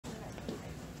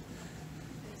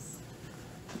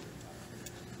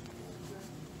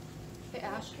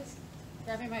Ash,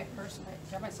 grab me my purse,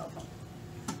 grab my cell phone.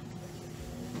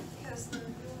 Because the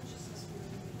religious is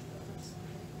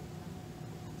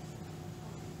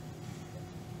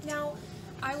Now,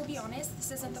 I will be honest,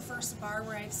 this isn't the first bar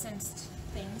where I've sensed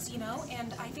things, you know,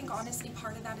 and I think honestly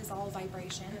part of that is all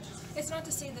vibration. It's not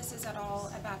to say this is at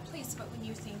all a bad place, but when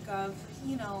you think of,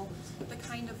 you know, the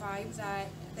kind of vibe that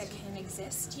can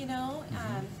exist, you know,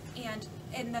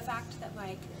 and the fact that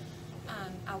like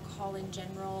alcohol in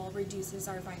general reduces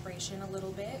our vibration a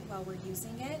little bit while we're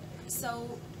using it.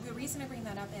 So the reason I bring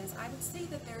that up is I would say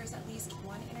that there is at least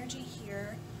one energy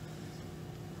here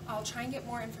I'll try and get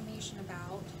more information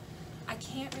about. I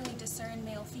can't really discern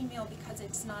male female because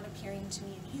it's not appearing to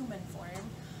me in human form.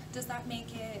 Does that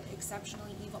make it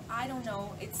exceptionally evil? I don't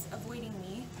know. It's avoiding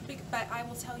me, but I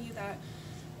will tell you that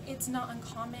it's not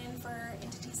uncommon for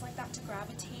entities like that to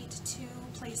gravitate to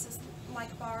places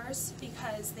like bars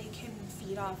because they can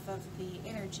feed off of the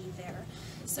energy there.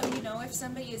 So, you know, if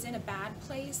somebody is in a bad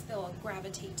place, they'll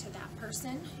gravitate to that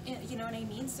person, you know what I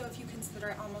mean? So if you consider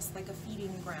it almost like a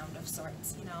feeding ground of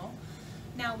sorts, you know?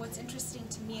 Now, what's interesting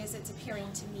to me is it's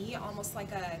appearing to me almost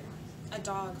like a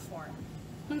dog form.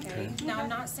 Okay. Now, I'm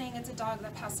not saying it's a dog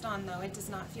that passed on, though. It does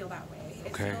not feel that way.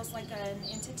 It feels like an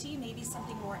entity, maybe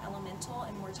something more elemental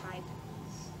and more tied.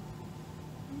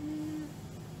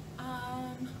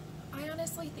 I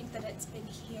honestly think that it's been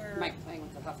here. Mike playing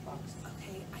with the huff box.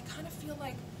 Okay, I kind of feel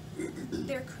like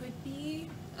there could be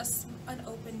an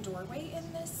open doorway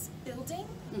in this building,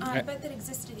 but that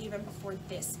existed even before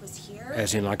this was here.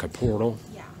 As in like a portal?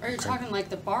 Yeah. Are you talking like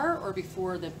the bar or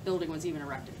before the building was even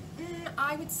erected?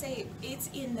 I would say it's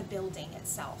in the building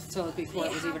itself. So before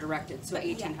it was even erected, so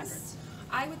 1800s. Yes.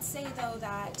 I would say though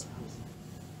that,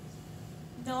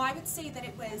 no, I would say that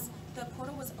it was, the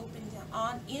portal was opened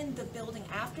in the building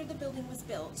after the building was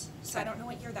built. So I don't know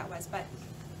what year that was, but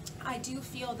I do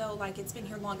feel though like it's been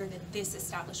here longer than this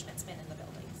establishment's been in the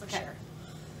building, for sure.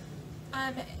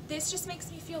 This just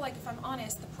makes me feel like, if I'm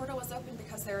honest, the portal was open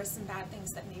because there are some bad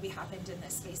things that maybe happened in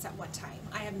this space at one time.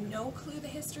 I have no clue the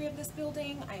history of this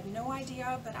building. I have no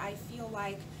idea, but I feel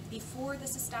like before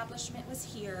this establishment was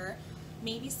here,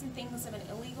 maybe some things of an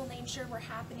illegal nature were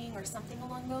happening or something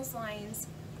along those lines.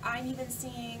 I'm even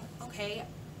seeing, okay,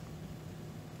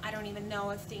 I don't even know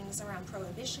if things around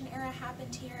Prohibition era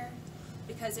happened here,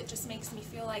 because it just makes me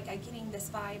feel like I'm getting this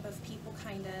vibe of people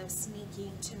kind of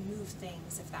sneaking to move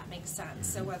things, if that makes sense.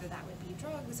 So whether that would be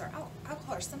drugs or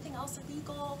alcohol or something else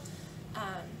illegal.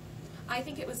 I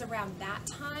think it was around that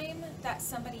time that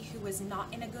somebody who was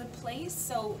not in a good place.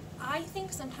 So I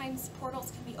think sometimes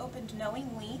portals can be opened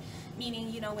knowingly, meaning,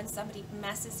 you know, when somebody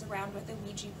messes around with a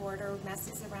Ouija board or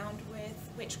messes around with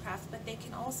witchcraft, but they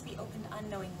can also be opened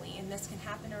unknowingly. And this can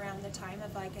happen around the time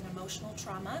of like an emotional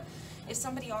trauma. If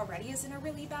somebody already is in a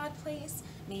really bad place,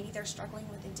 maybe they're struggling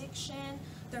with addiction,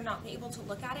 they're not able to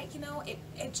look at it, you know,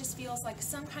 it just feels like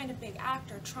some kind of big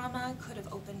act or trauma could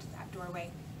have opened that doorway.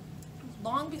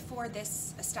 Long before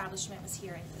this establishment was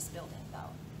here in this building,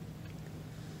 though.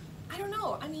 I don't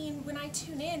know. I mean, when I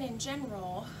tune in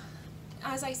general,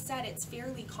 as I said, it's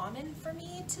fairly common for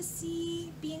me to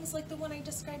see beings like the one I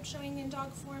described showing in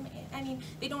dog form. I mean,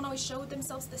 they don't always show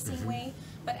themselves the same way,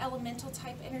 but elemental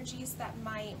type energies that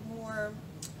might more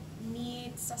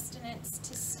need sustenance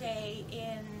to stay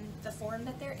in the form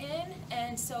that they're in.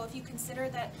 And so if you consider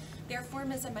that their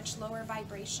form is a much lower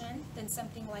vibration than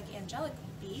something like angelic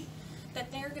would be, that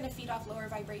they're going to feed off lower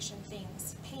vibration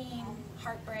things, pain,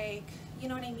 heartbreak, you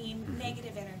know what I mean,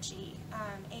 negative energy,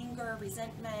 anger,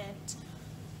 resentment,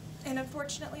 and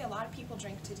unfortunately a lot of people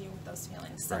drink to deal with those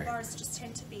feelings. So bars just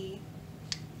tend to be,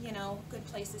 you know, good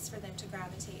places for them to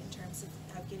gravitate in terms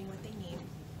of getting what they need.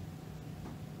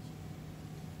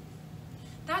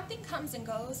 That thing comes and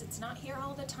goes. It's not here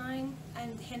all the time,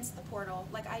 and hence the portal.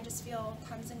 Like, I just feel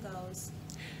comes and goes.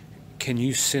 Can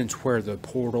you sense where the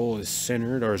portal is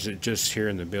centered, or is it just here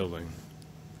in the building?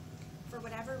 For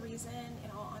whatever reason,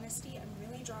 in all honesty, I'm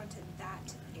really drawn to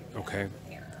that area over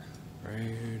there.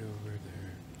 Right over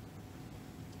there.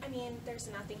 I mean, there's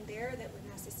nothing there that would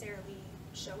necessarily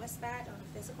show us that on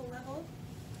a physical level.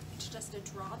 It's just a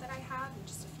draw that I have and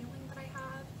just a feeling that I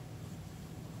have.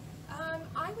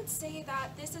 I would say that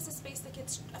this is a space that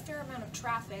gets a fair amount of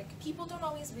traffic. People don't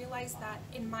always realize that,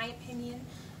 in my opinion.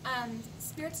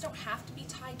 Spirits don't have to be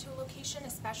tied to a location,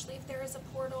 especially if there is a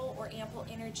portal or ample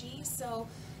energy. So,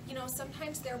 you know,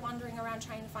 sometimes they're wandering around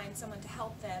trying to find someone to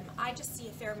help them. I just see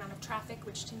a fair amount of traffic,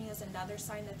 which to me is another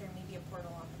sign that there may be a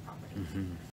portal on the property.